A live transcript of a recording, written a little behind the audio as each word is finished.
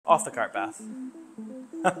Off the cart path.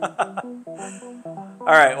 All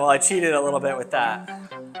right, well, I cheated a little bit with that.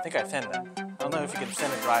 I think I thinned it. I don't know if you can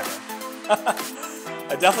thin a driver.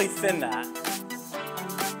 I definitely thinned that.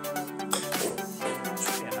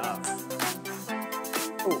 Should be enough.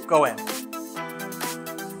 Ooh, go in.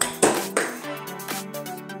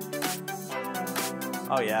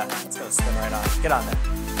 Oh yeah, it's gonna spin right on. Get on there.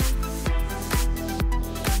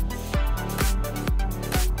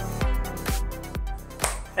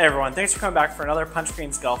 Hey everyone, thanks for coming back for another Punch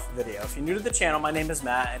Greens Golf video. If you're new to the channel, my name is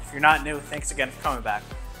Matt, and if you're not new, thanks again for coming back.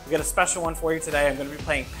 We got a special one for you today. I'm going to be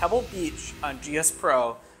playing Pebble Beach on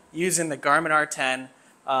GSPro using the Garmin R10.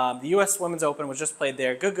 The US Women's Open was just played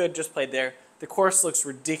there. Good just played there. The course looks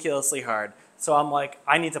ridiculously hard, so I'm like,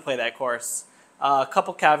 I need to play that course. A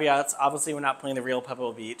couple caveats. Obviously, we're not playing the real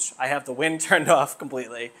Pebble Beach. I have the wind turned off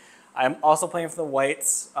completely. I'm also playing for the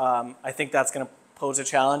whites. I think that's going to pose a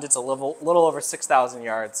challenge. It's a little over 6,000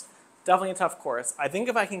 yards. Definitely a tough course. I think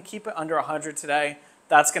if I can keep it under 100 today,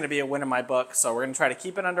 that's going to be a win in my book. So we're going to try to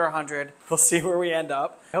keep it under 100. We'll see where we end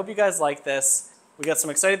up. I hope you guys like this. We got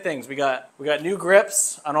some exciting things. We got new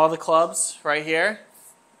grips on all the clubs right here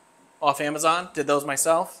off Amazon. Did those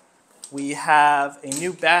myself. We have a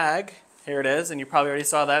new bag. Here it is, and you probably already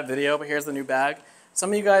saw that video, but here's the new bag.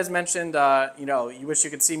 Some of you guys mentioned, you wish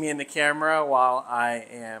you could see me in the camera while I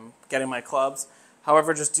am getting my clubs.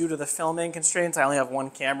 However, just due to the filming constraints, I only have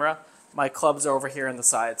one camera. My clubs are over here on the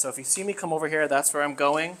side. So if you see me come over here, that's where I'm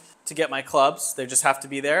going to get my clubs. They just have to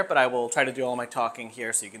be there, but I will try to do all my talking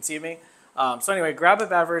here so you can see me. So anyway, grab a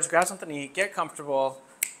beverage, grab something to eat, get comfortable.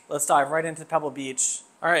 Let's dive right into Pebble Beach.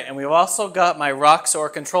 All right, and we've also got my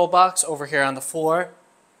Rockstar control box over here on the floor.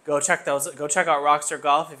 Go check out Rockstar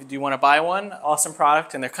Golf if you do want to buy one. Awesome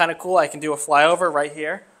product, and they're kind of cool. I can do a flyover right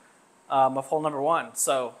here of hole number 1.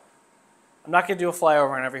 So I'm not going to do a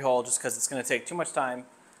flyover on every hole just because it's going to take too much time.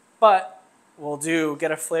 But we'll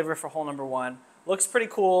get a flavor for hole number 1. Looks pretty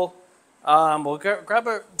cool. We'll grab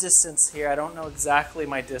a distance here. I don't know exactly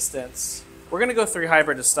my distance. We're going to go 3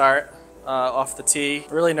 hybrid to start off the tee.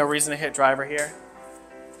 Really no reason to hit driver here.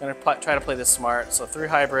 I'm going to try to play this smart. So 3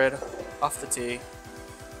 hybrid off the tee.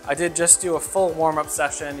 I did just do a full warm-up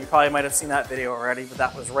session. You probably might have seen that video already, but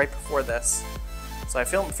that was right before this. So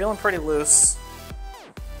I'm feeling pretty loose.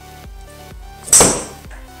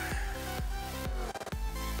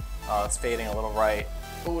 Oh, it's fading a little right.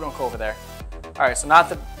 Ooh, don't go over there. All right, so not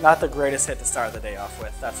the greatest hit to start the day off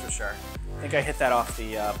with, that's for sure. I think I hit that off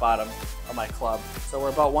the bottom of my club. So we're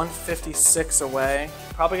about 156 away.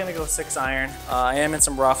 Probably gonna go 6 iron. I am in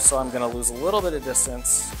some rough, so I'm gonna lose a little bit of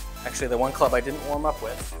distance. Actually, the one club I didn't warm up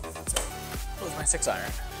with was my 6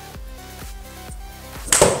 iron.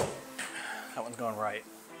 That one's going right.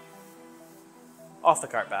 Off the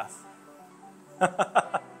cart path.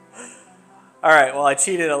 All right, well, I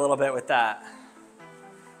cheated a little bit with that.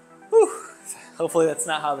 Whew. Hopefully that's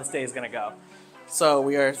not how this day is gonna go. So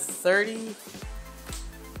we are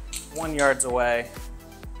 31 yards away.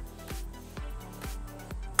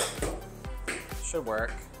 Should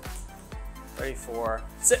work. 34,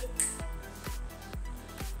 sit.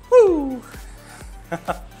 Woo!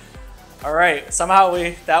 All right, somehow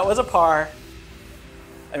that was a par.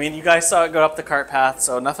 I mean, you guys saw it go up the cart path,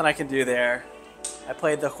 so nothing I can do there. I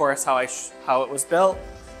played the course how it was built,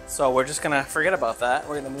 so we're just gonna forget about that.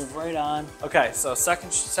 We're gonna move right on. Okay, so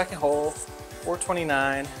second hole,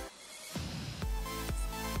 429.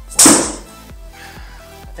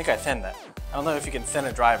 I think I thinned it. I don't know if you can thin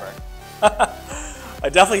a driver. I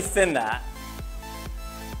definitely thinned that.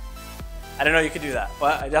 I didn't know you could do that,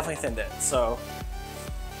 but I definitely thinned it, so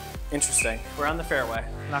interesting. We're on the fairway,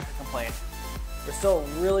 I'm not gonna complain. We're still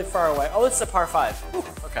really far away. Oh, it's a par 5. Whew,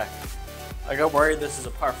 okay. I got worried this is a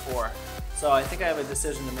par 4. So I think I have a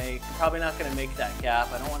decision to make. I'm probably not gonna make that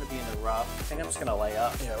gap. I don't wanna be in the rough. I think I'm just gonna lay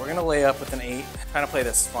up. Yeah, we're gonna lay up with an 8. Trying to play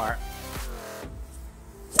this smart.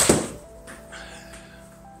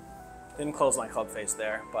 Didn't close my club face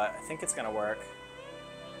there, but I think it's gonna work.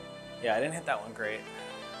 Yeah, I didn't hit that one great.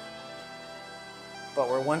 But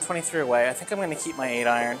we're 123 away. I think I'm gonna keep my 8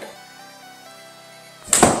 iron.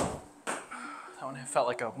 That one felt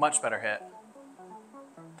like a much better hit.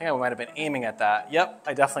 I think I might have been aiming at that. Yep,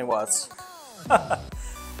 I definitely was.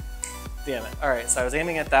 Damn it. All right, so I was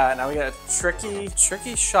aiming at that. Now we got a tricky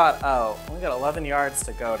shot out. We got 11 yards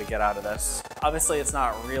to go to get out of this. Obviously, it's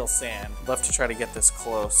not real sand. I'd love to try to get this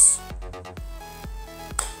close.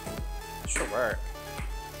 Should work.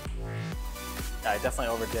 Yeah, I definitely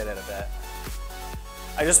overdid it a bit.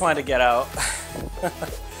 I just wanted to get out.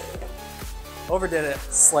 Overdid it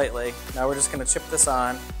slightly. Now we're just gonna chip this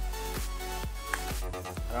on. I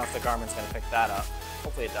don't know if the Garmin's gonna pick that up.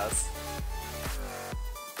 Hopefully it does.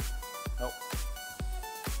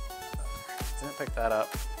 pick that up.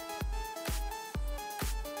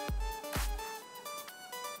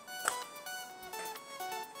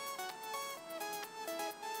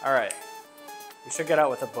 All right, we should get out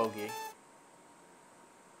with a bogey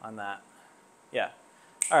on that. Yeah.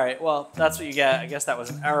 All right, well, that's what you get. I guess that was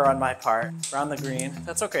an error on my part. Around the green.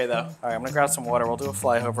 That's okay, though. All right, I'm gonna grab some water. We'll do a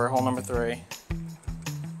flyover, hole number 3.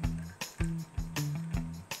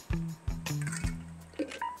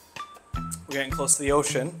 We're getting close to the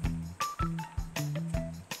ocean.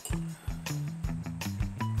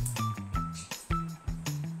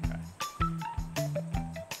 Okay.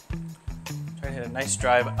 Try to hit a nice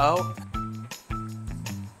drive out.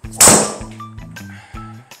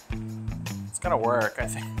 It's gonna work, I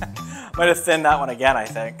think. Might have thinned that one again, I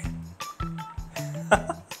think.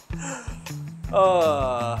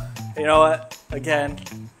 Oh, you know what? Again,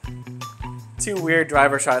 2 weird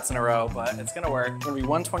driver shots in a row, but it's gonna work. It's gonna be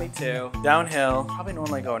 122, downhill. Probably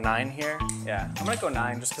normally go 9 here. Yeah, I'm gonna go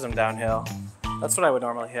 9 just because I'm downhill. That's what I would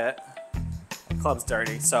normally hit. My club's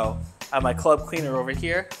dirty, so I have my club cleaner over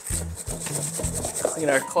here. Clean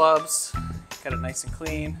our clubs, get it nice and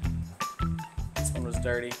clean. This one was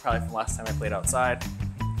dirty, probably from last time I played outside.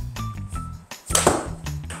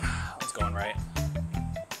 That was going right.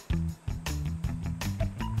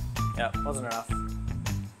 Yeah, wasn't enough.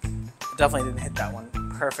 Definitely didn't hit that one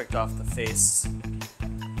perfect off the face.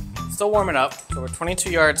 Still warming up, so we're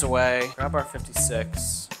 22 yards away. Grab our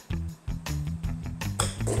 56.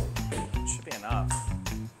 Should be enough.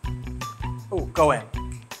 Oh, go in.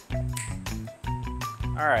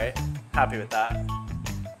 All right, happy with that.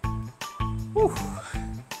 Whew.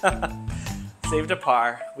 Saved a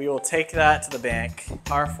par. We will take that to the bank.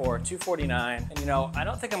 Par 4, 249. And you know, I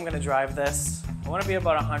don't think I'm gonna drive this. I wanna be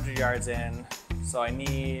about 100 yards in, so I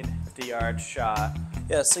need 50-yard shot.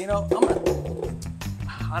 Yeah, so you know, I'm gonna,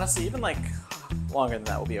 honestly, even like longer than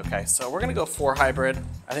that will be okay. So we're gonna go 4 hybrid.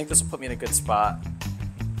 I think this will put me in a good spot.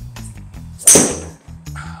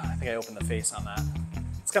 I think I opened the face on that.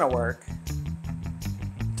 It's gonna work.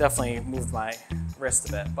 Definitely moved my wrist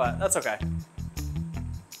a bit, but that's okay.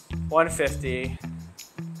 150.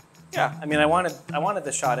 Yeah, I mean, I wanted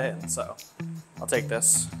the shot in, so I'll take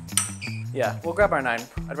this. Yeah, we'll grab our 9.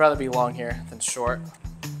 I'd rather be long here than short.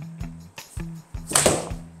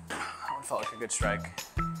 That one felt like a good strike.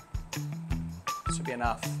 Should be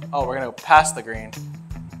enough. Oh, we're gonna go past the green.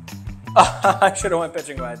 I should have went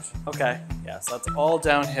pitching wedge. Okay, yeah, so that's all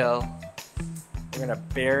downhill. We're gonna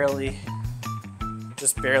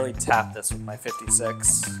just barely tap this with my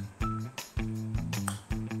 56.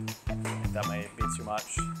 I think that might be too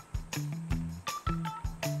much.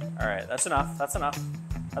 All right, that's enough, that's enough,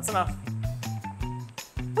 that's enough.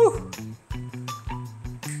 Whew.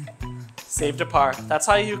 Saved a par. That's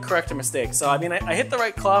how you correct a mistake. So, I mean, I hit the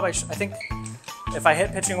right club. I think if I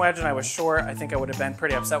hit pitching wedge and I was short, I think I would have been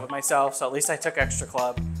pretty upset with myself. So at least I took extra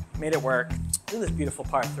club, made it work. Look at this beautiful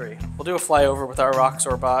par 3. We'll do a flyover with our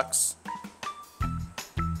Roxor box.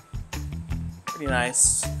 Pretty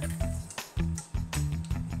nice.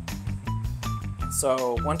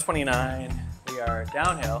 So 129, we are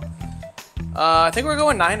downhill. I think we're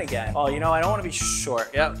going 9 again. Oh, you know, I don't want to be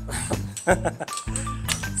short. Yep.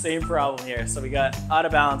 Same problem here. So we got out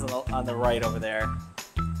of bounds on the right over there.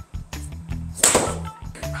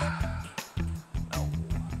 No.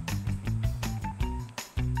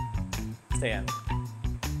 Stay in.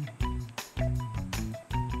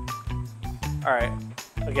 All right.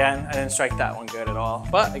 Again, I didn't strike that one good at all.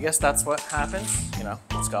 But I guess that's what happens. You know,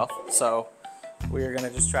 it's golf. So we're gonna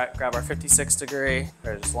just grab our 56 degree,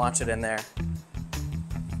 or just launch it in there.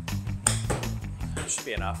 Should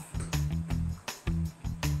be enough.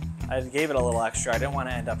 I gave it a little extra. I didn't want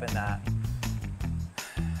to end up in that.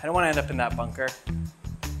 I don't want to end up in that bunker.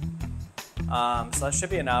 So that should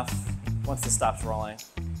be enough once this stops rolling.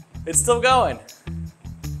 It's still going.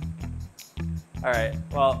 All right,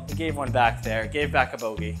 well, I gave one back there. Gave back a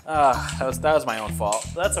bogey. That was my own fault,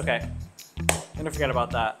 but that's okay. I'm gonna forget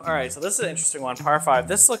about that. All right, so this is an interesting one, par 5.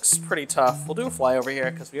 This looks pretty tough. We'll do a flyover here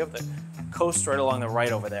because we have the coast right along the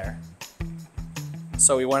right over there.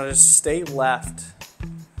 So we want to just stay left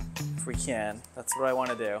if we can. That's what I want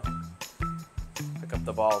to do. Pick up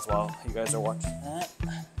the ball as well. You guys are watching that.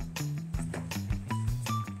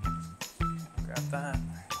 Grab that.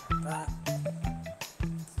 Grab that.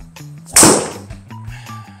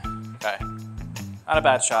 Okay. Not a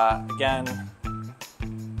bad shot. Again,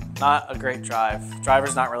 not a great drive.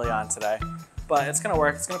 Driver's not really on today, but it's gonna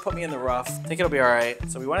work. It's gonna put me in the rough. I think it'll be all right.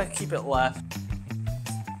 So we want to keep it left.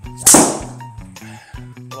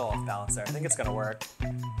 A little off balance there. I think it's gonna work.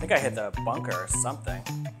 I think I hit the bunker or something.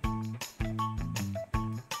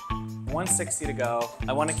 160 to go.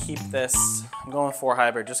 I want to keep this, I'm going 4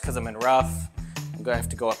 hybrid just because I'm in rough. I'm going to have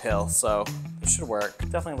to go uphill, so this should work.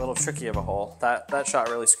 Definitely a little tricky of a hole. That shot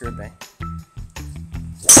really screwed me.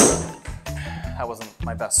 That wasn't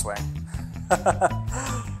my best swing.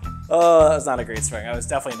 Oh, that was not a great swing. I was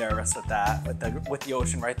definitely nervous with that, with the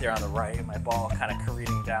ocean right there on the right, and my ball kind of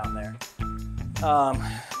careening down there.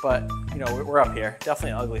 But you know, we're up here.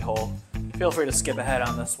 Definitely an ugly hole. Feel free to skip ahead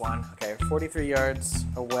on this one. Okay, 43 yards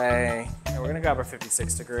away. And we're gonna grab our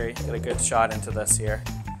 56 degree. Get a good shot into this here.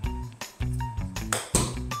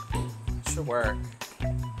 Should work.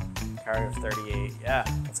 Carry of 38. Yeah,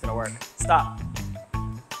 that's gonna work. Stop.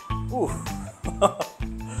 Ooh.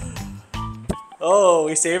 Oh,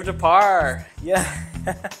 we saved a par. Yeah.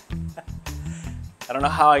 I don't know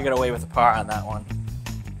how I got away with a par on that one,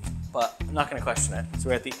 but I'm not gonna question it. So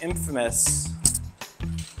we're at the infamous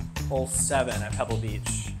hole 7 at Pebble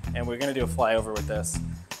Beach, and we're gonna do a flyover with this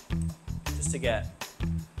just to get,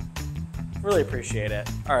 really appreciate it.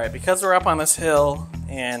 All right, because we're up on this hill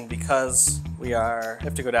and because we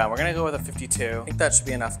have to go down, we're gonna go with a 52. I think that should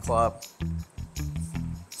be enough club.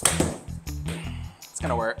 It's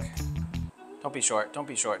gonna work. Don't be short, don't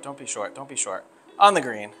be short, don't be short, don't be short. On the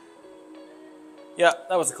green. Yeah,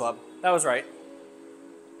 that was the club. That was right.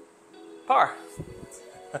 Par.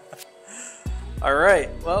 All right,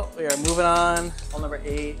 well, we are moving on. Hole number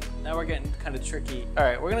 8. Now we're getting kind of tricky. All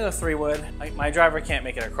right, we're gonna go 3 wood. My driver can't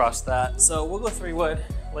make it across that, so we'll go 3 wood,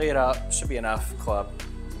 lay it up. Should be enough club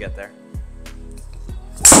to get there.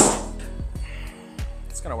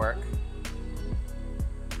 It's gonna work.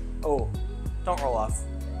 Oh, don't roll off.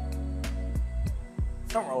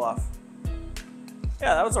 Don't roll off.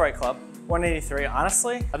 Yeah, that was the right club. 183,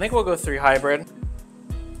 honestly, I think we'll go 3 hybrid.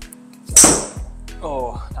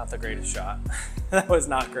 Oh, not the greatest shot. That was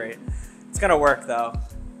not great. It's gonna work though.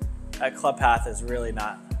 That club path is really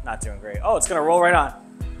not doing great. Oh, it's gonna roll right on.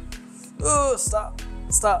 Oh, stop,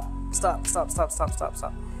 stop, stop, stop, stop, stop, stop,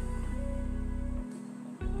 stop.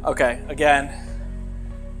 Okay, again,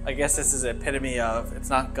 I guess this is an epitome of, it's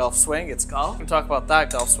not golf swing, it's golf. We can talk about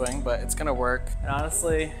that golf swing, but it's gonna work. And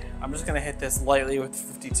honestly, I'm just gonna hit this lightly with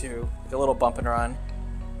 52, like a little bump and run.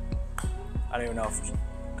 I don't even know if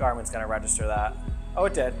Garmin's gonna register that. Oh,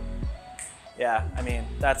 it did. Yeah, I mean,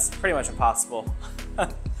 that's pretty much impossible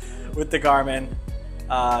with the Garmin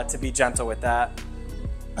to be gentle with that,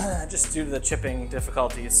 just due to the chipping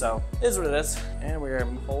difficulties. So it is what it is. And we're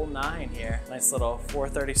in hole 9 here. Nice little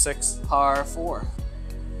 436 par 4.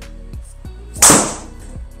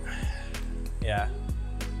 Yeah,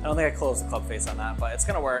 I don't think I closed the club face on that, but it's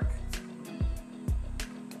gonna work.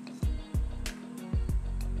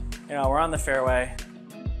 You know, we're on the fairway.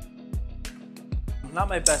 Not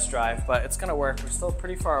my best drive, but it's gonna work. We're still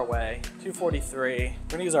pretty far away. 243. We're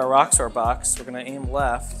gonna use our Rockstar box. We're gonna aim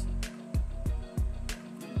left.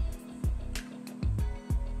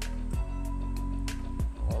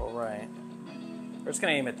 A little right. We're just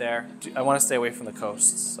gonna aim it there. I wanna stay away from the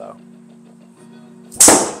coast, so.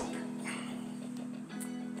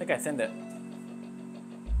 I think I thinned it.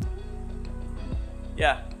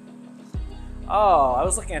 Yeah. Oh, I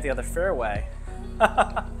was looking at the other fairway.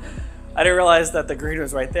 I didn't realize that the green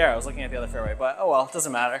was right there. I was looking at the other fairway, but oh well, it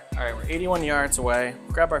doesn't matter. All right, we're 81 yards away.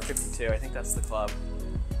 Grab our 52. I think that's the club.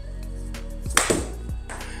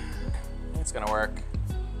 It's gonna work.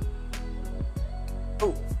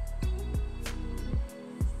 Oh.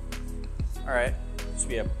 All right. Should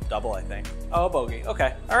be a double, I think. Oh, bogey.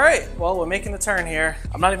 Okay. All right. Well, we're making the turn here.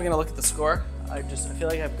 I'm not even gonna look at the score. I feel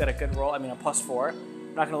like I've got a good roll. I mean, a +4.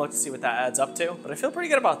 I'm not gonna look to see what that adds up to, but I feel pretty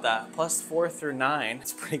good about that. +4 through 9.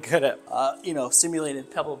 It's pretty good at, you know,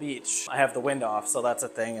 simulated Pebble Beach. I have the wind off, so that's a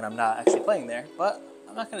thing, and I'm not actually playing there, but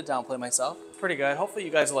I'm not gonna downplay myself. Pretty good. Hopefully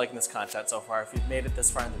you guys are liking this content so far. If you've made it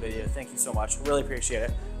this far in the video, thank you so much. Really appreciate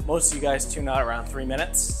it. Most of you guys tune out around 3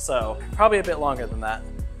 minutes, so probably a bit longer than that.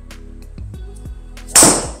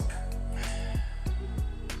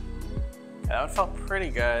 That one felt pretty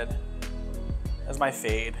good. That's my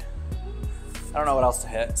fade. I don't know what else to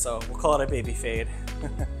hit, so we'll call it a baby fade.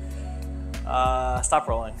 Stop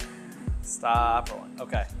rolling. Stop rolling.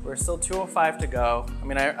 Okay, we're still 205 to go. I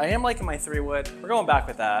mean, I am liking my 3 wood. We're going back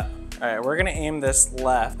with that. All right, we're gonna aim this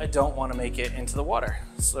left. I don't wanna make it into the water.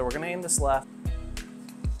 So we're gonna aim this left.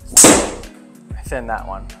 I thinned that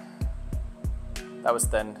one. That was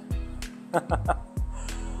thinned.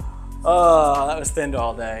 Oh, that was thinned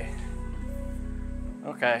all day.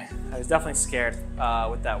 Okay, I was definitely scared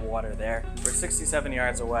with that water there. We're 67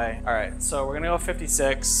 yards away. All right, so we're gonna go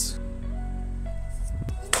 56.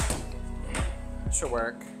 Should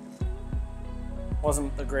work.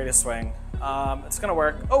 Wasn't the greatest swing. It's gonna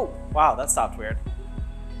work. Oh, wow, that stopped weird.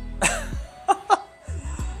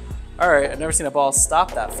 All right, I've never seen a ball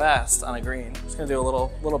stop that fast on a green. Just gonna do a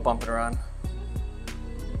little bump and run.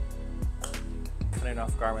 I don't know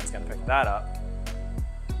if Garmin's gonna pick that up.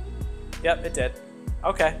 Yep, it did.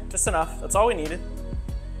 Okay, just enough. That's all we needed.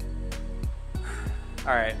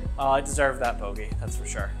 All right, well, I deserve that bogey, that's for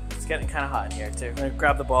sure. It's getting kind of hot in here too. I'm gonna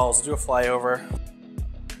grab the balls, do a flyover.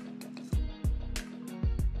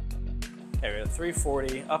 Okay, we got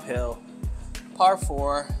 340, uphill, par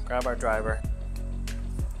 4, grab our driver.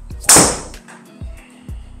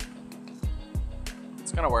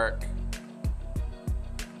 It's gonna work.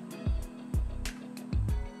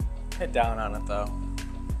 Hit down on it though.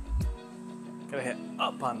 Gotta hit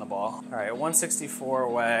up on the ball. All right, 164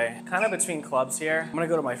 away. Kind of between clubs here. I'm gonna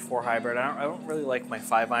go to my 4 hybrid. I don't really like my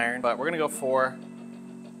 5 iron, but we're gonna go 4.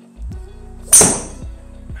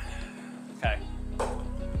 Okay,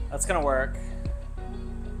 that's gonna work.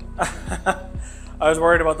 I was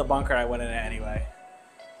worried about the bunker and I went in it anyway.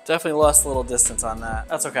 Definitely lost a little distance on that.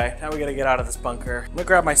 That's okay, now we gotta get out of this bunker. I'm gonna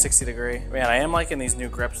grab my 60 degree. Man, I am liking these new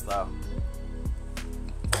grips though.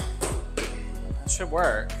 That should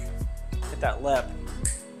work. Hit that lip.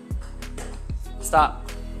 Stop.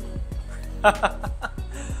 All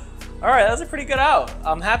right, that was a pretty good out.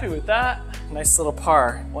 I'm happy with that. Nice little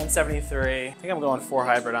par, 173. I think I'm going 4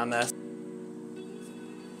 hybrid on this.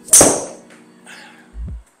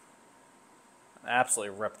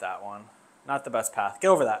 Absolutely ripped that one. Not the best path. Get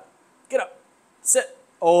over that. Get up. Sit.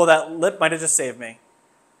 Oh, that lip might have just saved me.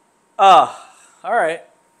 All right.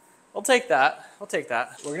 We'll take that. We'll take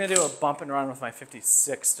that. We're gonna do a bump and run with my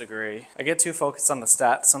 56 degree. I get too focused on the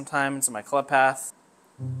stats sometimes in my club path.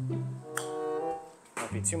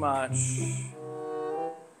 Might be too much. I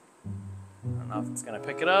don't know if it's gonna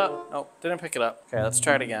pick it up. Nope, didn't pick it up. Okay, let's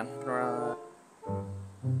try it again.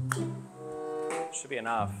 Should be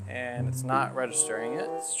enough. And it's not registering it.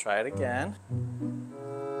 Let's try it again.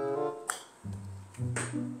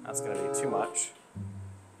 That's gonna be too much.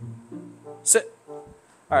 Sit.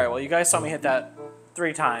 All right, well, you guys saw me hit that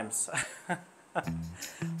 3 times.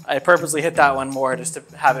 I purposely hit that one more just to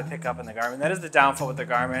have it pick up in the Garmin. That is the downfall with the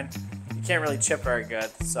Garmin. You can't really chip very good,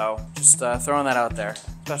 so just throwing that out there.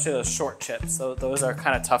 Especially those short chips, so those are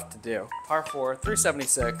kind of tough to do. Par 4,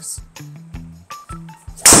 376.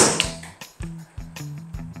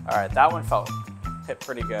 All right, that one hit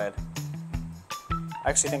pretty good. I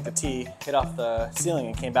actually think the tee hit off the ceiling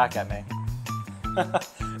and came back at me.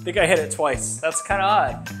 I think I hit it twice. That's kind of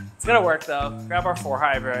odd. It's gonna work though. Grab our 4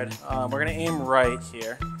 hybrid. We're gonna aim right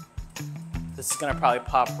here. This is gonna probably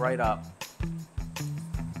pop right up.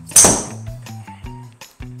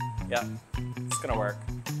 Yeah, it's gonna work.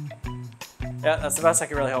 Yeah, that's the best I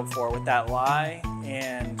can really hope for with that lie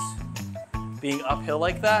and being uphill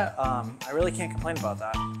like that. I really can't complain about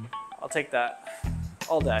that. I'll take that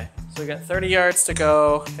all day. So we got 30 yards to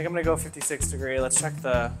go. I think I'm gonna go 56 degree. Let's check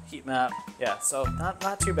the heat map. Yeah, so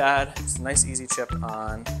not too bad. It's a nice easy chip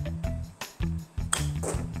on.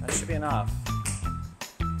 That should be enough.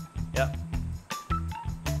 Yep.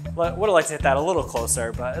 Would have liked to hit that a little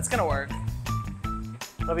closer, but it's gonna work.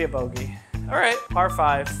 That'll be a bogey. All right, par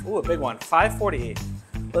 5. Ooh, a big one, 548.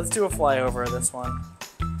 Let's do a flyover of this one.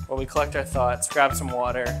 While we collect our thoughts, grab some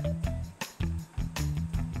water.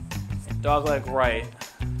 Dogleg right.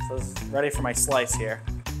 So this is ready for my slice here.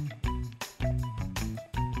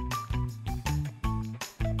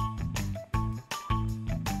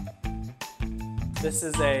 This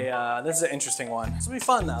is an interesting one. This will be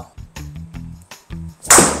fun though.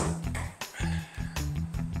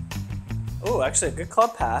 Oh, actually a good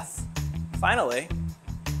club path. Finally.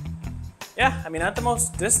 Yeah, I mean not the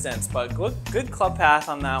most distance, but good club path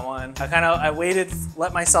on that one. I waited,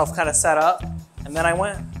 let myself kind of set up, and then I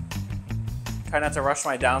went. Try not to rush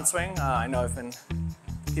my downswing. I know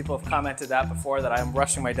people have commented that before, that I'm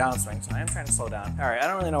rushing my downswing, so I am trying to slow down. All right, I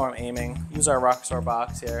don't really know where I'm aiming. Use our Rockstar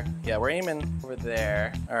box here. Yeah, we're aiming over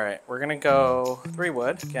there. All right, we're gonna go 3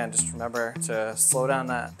 wood. Again, just remember to slow down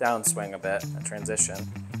that downswing a bit, that transition.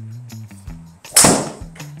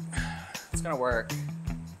 It's gonna work.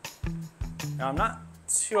 No, I'm not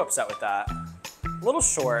too upset with that. A little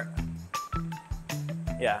short.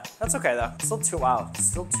 Yeah, that's okay though. Still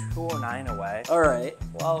 209 away. All right,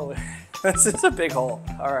 well, this is a big hole.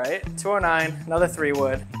 All right, 209, another 3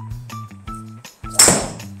 wood.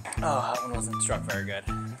 Oh, that one wasn't struck very good.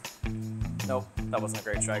 Nope, that wasn't a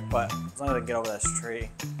great strike, but as long as I can get over this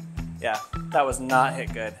tree. Yeah, that was not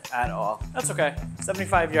hit good at all. That's okay.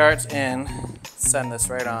 75 yards in, send this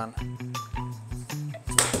right on.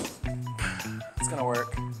 It's gonna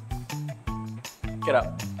work. Get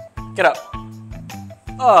up, get up.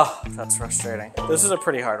 Oh, that's frustrating. This is a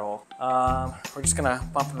pretty hard hole. We're just gonna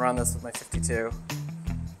bump and run this with my 52.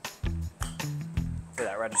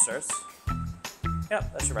 Hopefully that registers.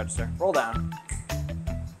 Yep, that should register. Roll down.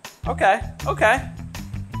 Okay, okay.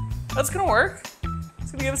 That's gonna work.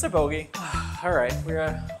 It's gonna give us a bogey. All right, we're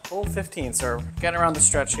at hole 15, so we're getting around the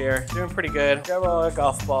stretch here. Doing pretty good. Grab our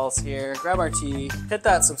golf balls here, grab our tee, hit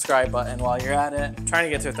that subscribe button while you're at it. I'm trying to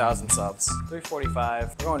get to 1,000 subs.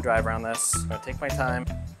 345. We're going drive around this. I'm gonna take my time.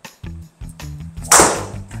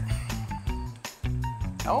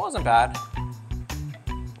 That one wasn't bad.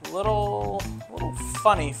 Little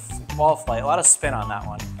funny ball flight. A lot of spin on that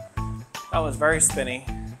one. That was very spinny.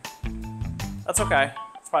 That's okay.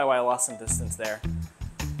 That's probably why I lost some distance there.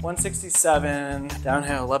 167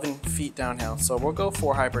 downhill, 11 feet downhill. So we'll go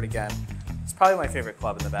 4 hybrid again. It's probably my favorite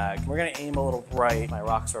club in the bag. We're gonna aim a little right, my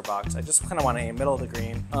Rockstar box. I just kind of want to aim middle of the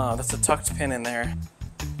green. Oh, that's a tucked pin in there.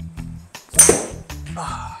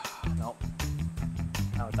 Oh, nope.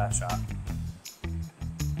 Not with that shot.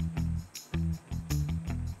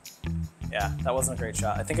 Yeah, that wasn't a great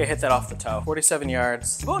shot. I think I hit that off the toe. 47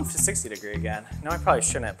 yards. I'm going for 60 degree again. No, I probably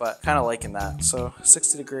shouldn't, but kind of liking that. So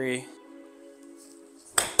 60 degree.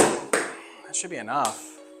 That should be enough.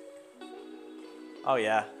 Oh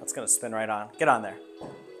yeah, that's gonna spin right on. Get on there.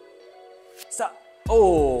 Stop.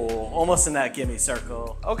 Oh, almost in that gimme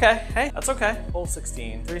circle. Okay, hey, that's okay. Hole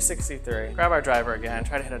 16, 363. Grab our driver again.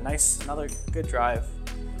 Try to hit another good drive.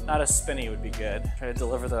 Not as spinny would be good. Try to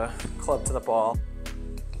deliver the club to the ball.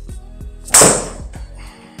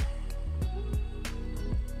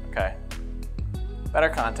 Okay, better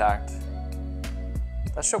contact.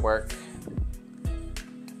 That should work.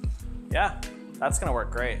 Yeah, that's gonna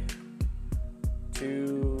work great.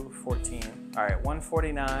 214. All right,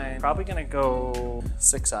 149. Probably gonna go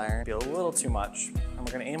 6 iron. Be a little too much. And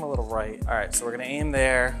we're gonna aim a little right. All right, so we're gonna aim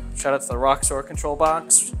there. Shout out to the Rockstar control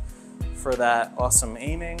box for that awesome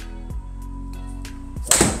aiming.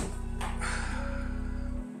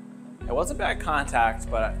 It wasn't bad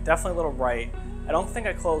contact, but definitely a little right. I don't think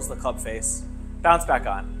I closed the club face. Bounce back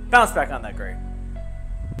on. Bounce back on that green.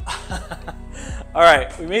 All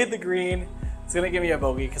right, we made the green. It's gonna give me a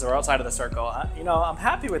bogey because we're outside of the circle. You know, I'm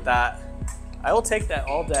happy with that. I will take that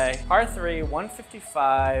all day. Par 3,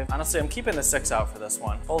 155. Honestly, I'm keeping the 6 out for this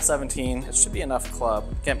one. Hole 17. It should be enough club.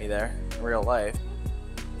 Get me there in real life.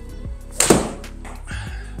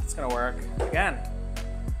 It's gonna work. Again.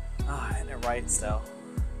 Oh, hitting it right still.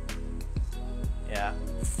 Yeah,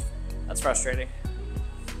 that's frustrating.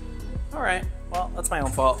 All right, well, that's my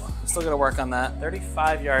own fault. Still gotta work on that.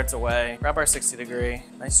 35 yards away. Grab our 60 degree.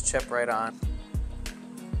 Nice chip right on.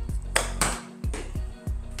 I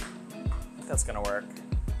think that's gonna work.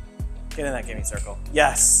 Get in that gimme circle.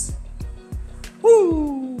 Yes.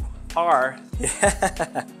 Woo! Par.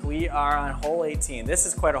 Yeah. We are on hole 18. This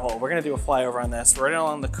is quite a hole. We're gonna do a flyover on this. We're right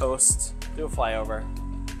along the coast. Do a flyover.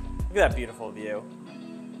 Look at that beautiful view.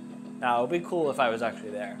 Now, it would be cool if I was actually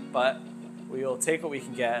there, but we will take what we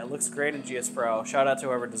can get. It looks great in GSPro. Shout out to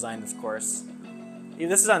whoever designed this course.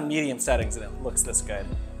 This is on medium settings and it looks this good.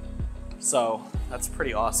 So that's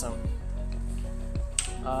pretty awesome.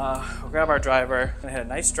 We'll grab our driver. Gonna hit a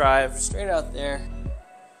nice drive straight out there.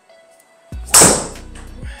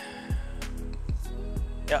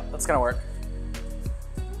 Yeah, that's gonna work.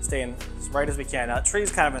 Staying as right as we can. Now, the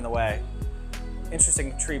tree's kind of in the way.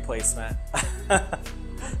 Interesting tree placement.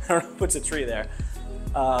 I don't know what's a tree there.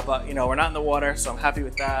 But you know, we're not in the water, so I'm happy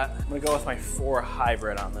with that. I'm gonna go with my 4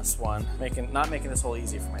 hybrid on this one, not making this hole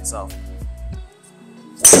easy for myself.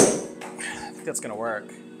 I think that's gonna work.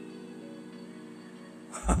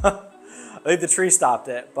 I think the tree stopped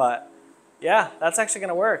it, but yeah, that's actually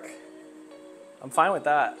gonna work. I'm fine with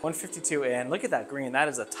that. 152 in. Look at that green. That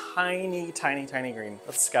is a tiny, tiny, tiny green.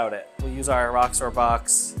 Let's scout it. We'll use our Rockstar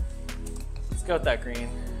box. Let's go with that green.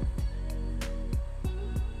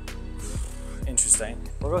 Interesting.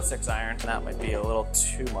 We'll go 6 iron. That might be a little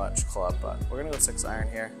too much club, but we're gonna go 6 iron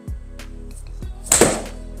here.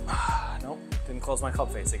 Nope, didn't close my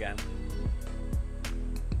club face again.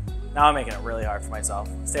 Now I'm making it really hard for myself.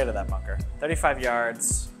 Stay out of that bunker. 35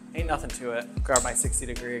 yards, ain't nothing to it. Grab my 60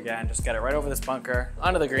 degree again, just get it right over this bunker,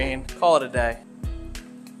 onto the green, call it a day.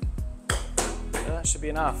 Yeah, that should be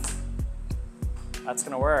enough. That's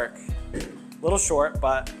gonna work. A little short,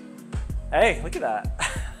 but hey, look at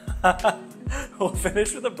that. We'll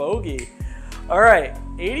finish with a bogey. All right,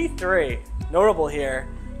 83. Notable here.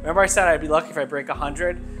 Remember I said I'd be lucky if I break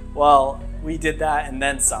 100? Well, we did that and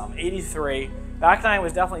then some. 83. Back 9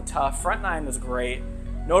 was definitely tough. Front 9 was great.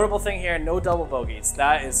 Notable thing here, no double bogeys.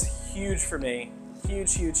 That is huge for me.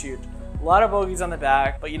 Huge, huge, huge. A lot of bogeys on the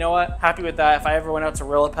back, but you know what? Happy with that. If I ever went out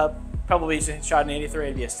to Pebble Beach and shot an 83,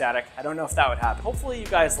 I'd be ecstatic. I don't know if that would happen. Hopefully you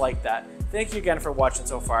guys like that. Thank you again for watching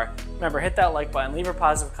so far. Remember, hit that like button, leave a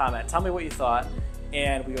positive comment, tell me what you thought,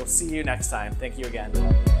 and we will see you next time. Thank you again.